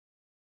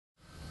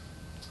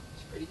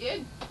Pretty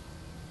good.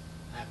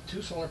 I have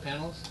 2 solar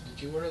panels.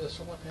 Did you order the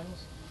solar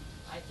panels?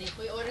 I think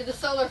we ordered the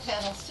solar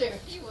panels too.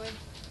 You would.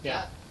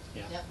 Yeah.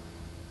 Yeah. Yep.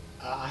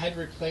 I had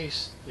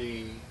replaced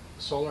the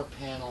solar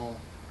panel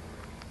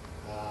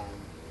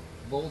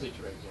voltage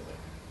regulator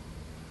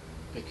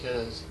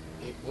because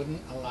it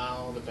wouldn't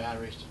allow the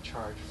batteries to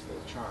charge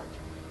full charge.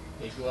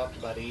 They'd go up to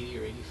about 80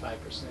 or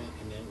 85%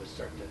 and then it would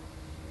start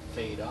to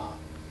fade off.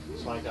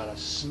 So I got a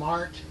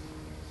smart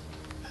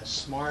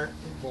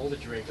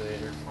voltage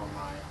regulator for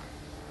my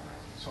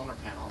solar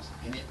panels,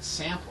 and it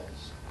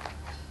samples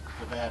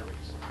the batteries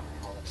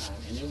all the time,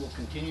 and it will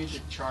continue to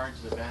charge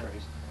the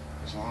batteries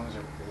as long as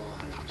they're below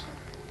 100%.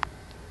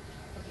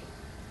 Okay.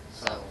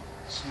 So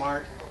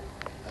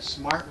a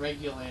smart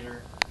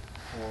regulator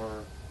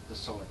for the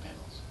solar panels.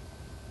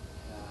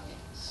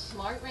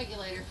 Smart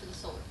regulator for the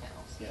solar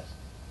panels. Yes.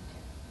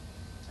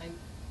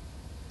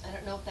 I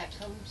don't know if that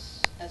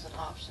comes as an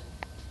option,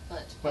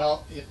 but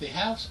Well, if they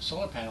have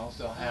solar panels,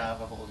 they'll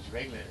have a voltage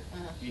regulator.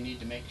 Uh-huh. You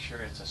need to make sure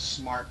it's a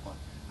smart one,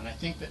 and I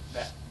think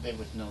that they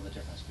would know the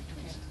difference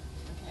between okay. them.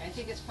 Okay, I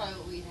think it's probably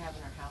what we'd have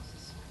in our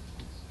houses.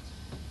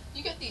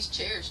 You got these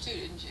chairs too,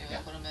 didn't you? Yeah.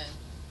 Put them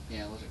in.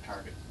 Yeah, those are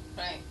Target.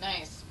 Right,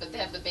 nice. But they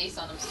have the base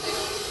on them still.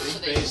 So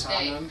Big they base on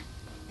stay. them,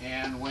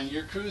 and when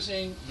you're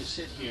cruising, you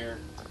sit here,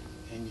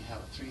 and you have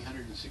a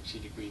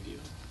 360-degree view.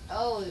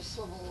 Oh, the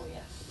swivel,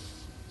 yes.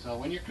 So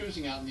when you're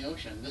cruising out in the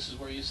ocean, this is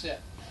where you sit.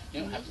 You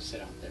don't have to sit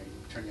out there.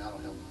 You turn your auto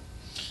helmet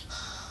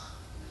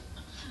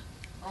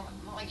Oh,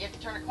 not like you have to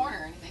turn a corner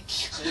or anything.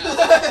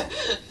 Yeah.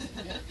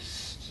 Yeah.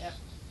 Yep.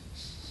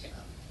 Yeah.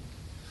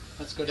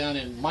 Let's go down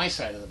in my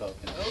side of the boat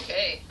now.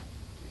 Okay.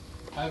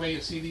 By the way,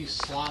 you see these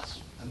slots,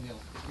 and your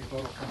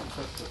boat will come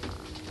equipped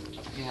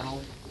with a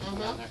panel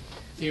down there.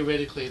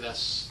 Theoretically,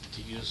 that's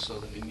to use so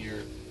that when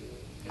you're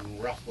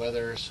in rough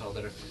weather, so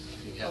that if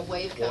you have A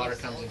wave water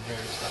comes comes in. in here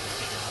and stuff and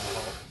take it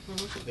on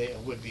the boat,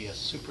 it would be a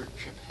super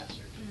trip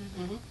hazard.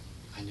 Mm-hmm.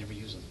 I never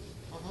use them.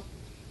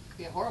 Could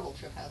be a horrible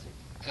trip hazard.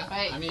 Yeah.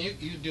 Right. I mean,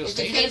 you do a If it's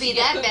station. going to be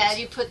that bad,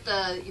 you put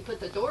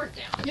the doors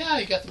down. Yeah,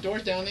 you got the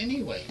doors down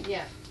anyway.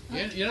 Yeah.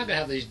 You're not going to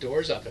have these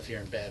doors up if you're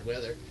in bad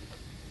weather.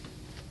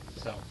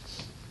 So,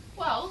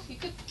 Well, you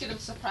could get them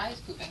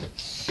surprise pooping.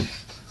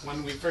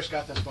 when we first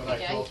got this boat, I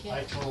Yeah, you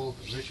can. told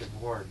Richard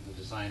Ward, the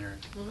designer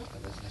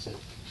of this, I said,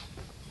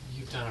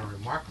 "You've done a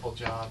remarkable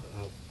job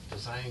of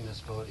designing this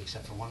boat,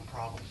 except for one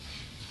problem."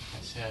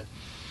 I said,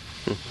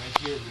 "Right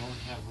here, we only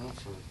have room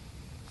for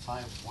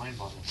 5 wine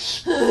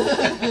bottles."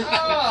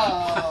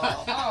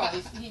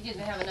 He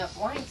didn't have enough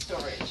wine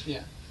storage.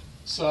 Yeah.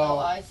 So Oh,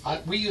 I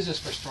see. we use this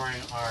for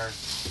storing our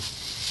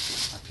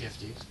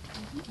PFDs.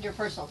 Your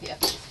personal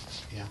PFDs.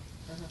 Yeah.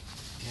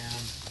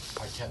 And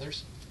our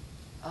tethers.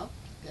 Oh,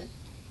 good.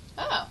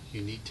 Oh,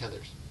 You need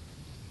tethers.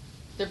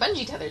 they're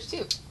bungee tethers too.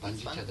 That's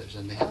Bungee fun. tethers,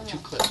 and they have 2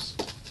 Oh. clips.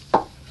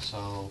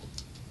 So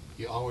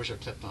you always are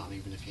clipped on,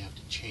 even if you have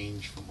to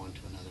change from one to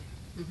another.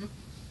 Mm-hmm.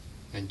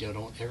 And you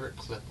don't ever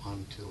clip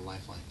onto the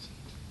lifelines.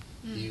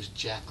 You use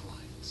jack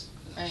lines.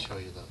 And I'll Right. show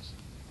you those.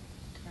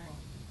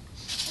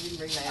 I didn't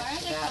bring my Why are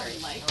extra they called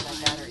batteries. lifelines?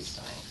 My batteries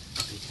dying.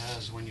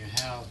 Because when you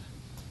have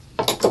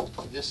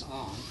this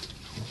on,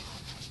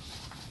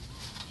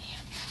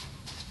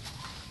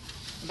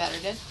 Battery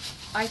dead?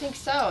 I think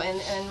so,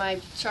 and my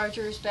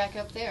charger's back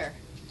up there.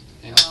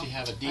 and if you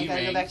have a I gotta go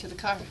D-ring, back to the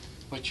car.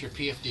 what your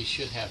PFD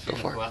should have if you're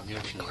going to go out in the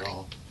ocean at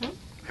all, I'm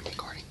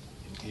recording.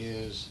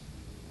 is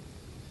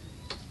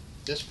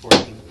this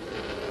portion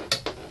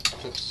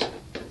clips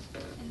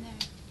In there.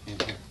 in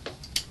here.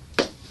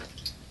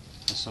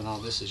 And so now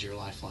this is your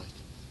lifeline.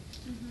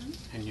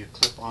 And you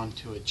clip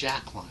onto a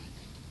jack line.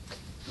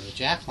 And the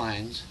jack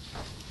lines,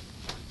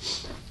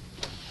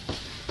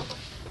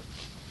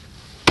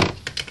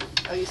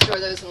 Oh, you store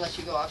those unless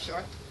you go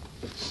offshore?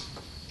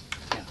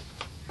 yeah,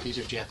 these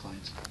are jack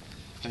lines.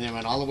 And they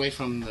went all the way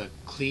from the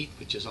cleat,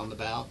 which is on the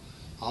bow,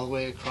 all the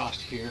way across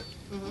here,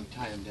 and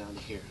tie them down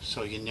to here.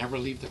 So you never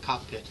leave the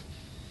cockpit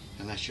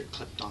unless you're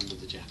clipped onto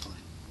the jack line.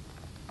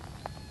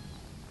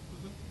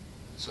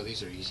 So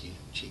these are easy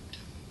and cheap to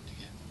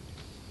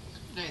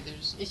get. Right,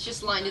 there's. It's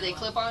just line. Do they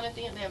clip on at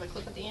the end? They have a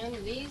clip at the end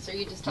of these, or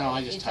you just tie? No, I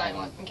you just tie it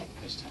on. Okay.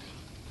 I just tie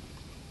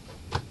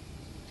it on.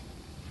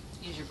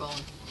 Use your bone.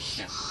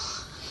 Yeah.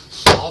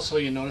 Also,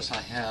 you notice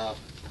I have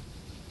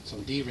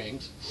some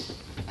D-rings.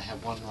 I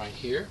have one right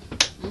here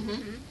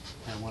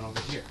and one over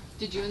here.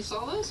 Did you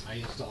install those? I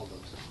installed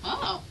those.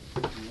 Oh.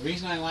 And the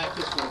reason I like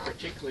this one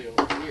particularly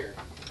over here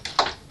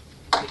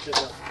is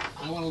because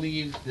I want to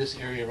leave this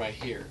area right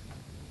here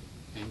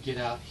and get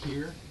out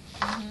here.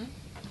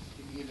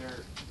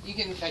 Either You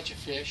can. catch a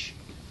fish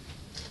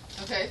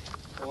Okay.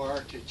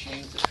 or to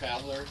change the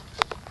traveler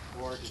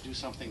or to do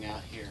something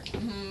out here.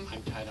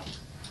 I'm tied up.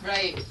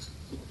 Right.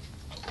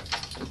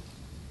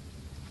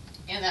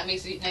 And that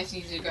makes it nice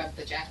and easy to grab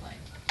the jack line.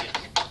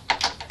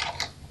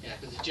 Yeah,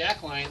 because the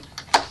jack line,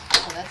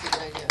 Oh, that's a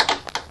good idea.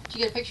 Did you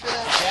get a picture of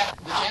that?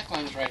 the jack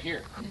line is right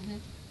here.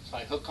 So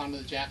I hook onto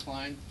the jack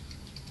line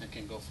and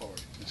can go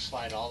forward and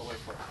slide all the way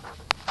forward.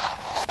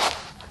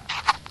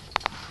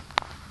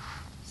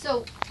 So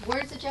So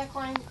where's the jack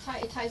line tie?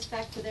 It ties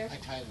back to there? I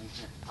tie it in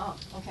here. Oh,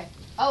 okay.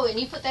 Oh, and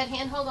you put that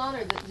handhold on,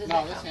 or does No,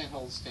 that this count?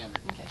 handhold's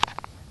standard. Okay.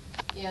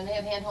 Yeah, and they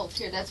have handholds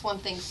here. That's one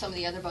thing, some of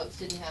the other boats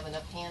didn't have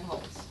enough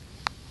handholds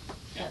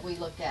Yeah. that we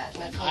looked at.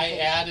 And that's And one I thing.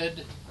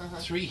 added Uh-huh.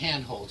 3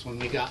 handholds when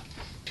we got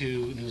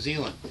to New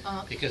Zealand.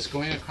 Uh-huh. Because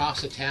going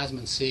across the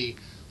Tasman Sea,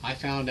 I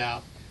found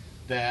out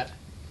that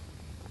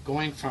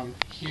going from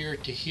here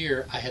to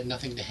here, I had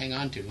nothing to hang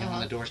on to, you know, when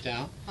Uh-huh. the door's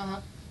down.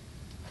 Uh-huh.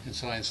 And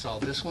so I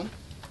installed this one.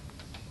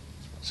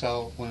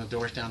 So when the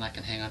door's down, I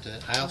can hang on to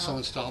it. I also Uh-huh.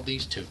 installed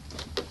these 2.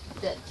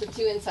 The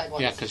two inside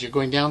ones. Yeah, because you're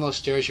going down those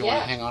stairs, you want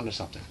Yeah. to hang on to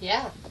something.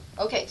 Yeah.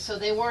 Okay, so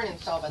they weren't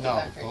installed by the No,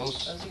 factory.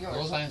 those are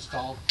yours. I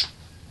installed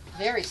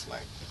Very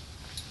smart.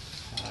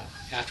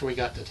 after we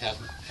got to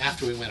Tasman,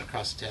 after we went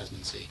across the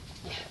Tasman Sea.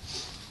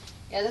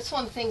 Yeah, that's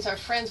one of the things,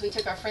 we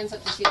took our friends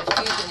up to see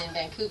the Fusion in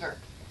Vancouver,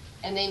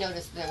 and they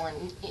noticed there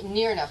weren't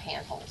near enough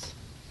handholds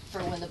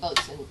for when the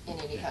boat's in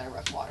any kind of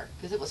rough water,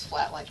 because it was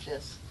flat like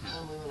this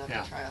when we went up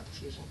Yeah. to try out the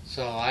Fusion.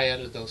 So I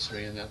added those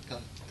 3, and that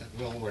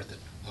well worth it.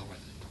 Well worth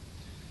it.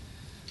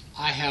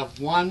 I have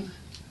 1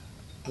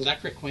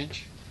 electric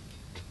winch,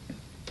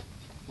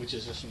 which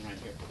is this one right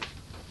here.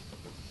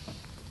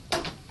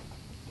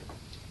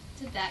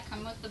 Did that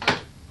come with the boat?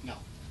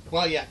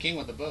 Well, yeah, it came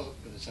with the boat,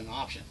 but it's an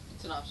option.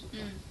 It's an option.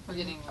 We're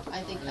getting.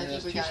 I think And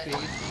it's we 2 got it.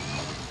 speed,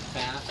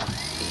 fast, and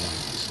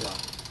slow.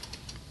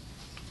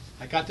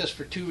 I got this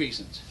for 2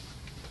 reasons.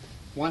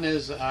 One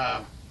is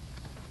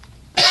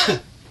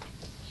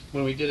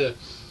when we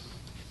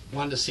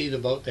wanted to see the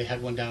boat, they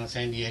had one down in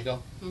San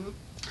Diego. Mhm.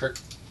 Kirk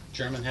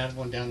German had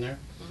one down there.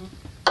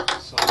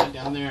 Mm-hmm. So I went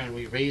down there and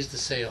we raised the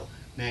sail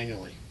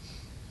manually.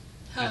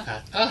 I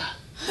thought,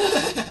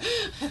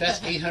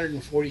 that's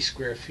 840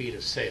 square feet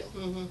of sail.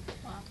 Mm-hmm.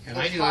 And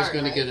I It's knew I was hard,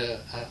 going right? to get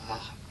a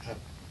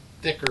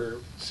thicker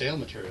sail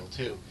material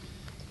too.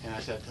 And I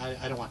said,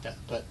 I don't want that.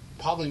 But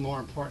probably more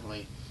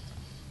importantly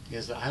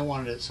is that I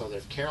wanted it so that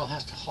if Carol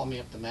has to haul me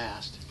up the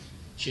mast,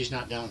 she's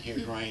not down here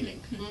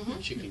grinding.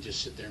 Mhm. She can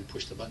just sit there and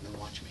push the button and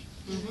watch me.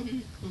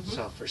 Mm-hmm.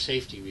 So for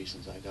safety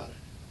reasons, I got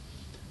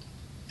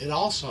it. It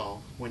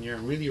also, when you're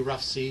in really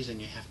rough seas and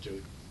you have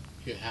to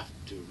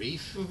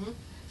reef, Mm-hmm.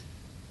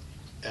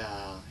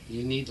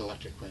 you need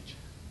electric winch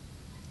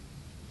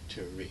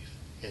to reef.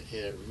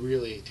 It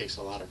really takes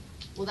a lot of.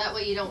 Well, that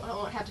way you don't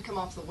have to come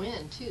off the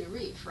wind too to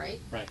reef, right?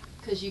 Right.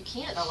 Because you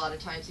can't a lot of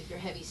times if your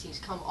heavy seas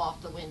come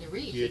off the wind to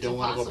reef. You It's don't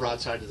want to go impossible.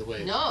 broadside to the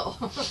wave. No.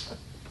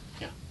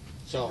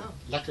 So No.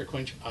 electric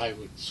winch, I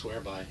would swear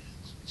by.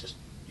 It's just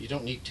you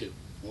don't need 2.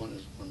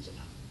 One's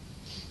enough.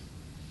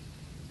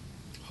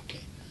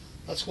 Okay,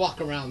 let's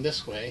walk around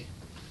this way.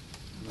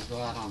 We'll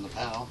go out on the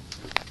bow.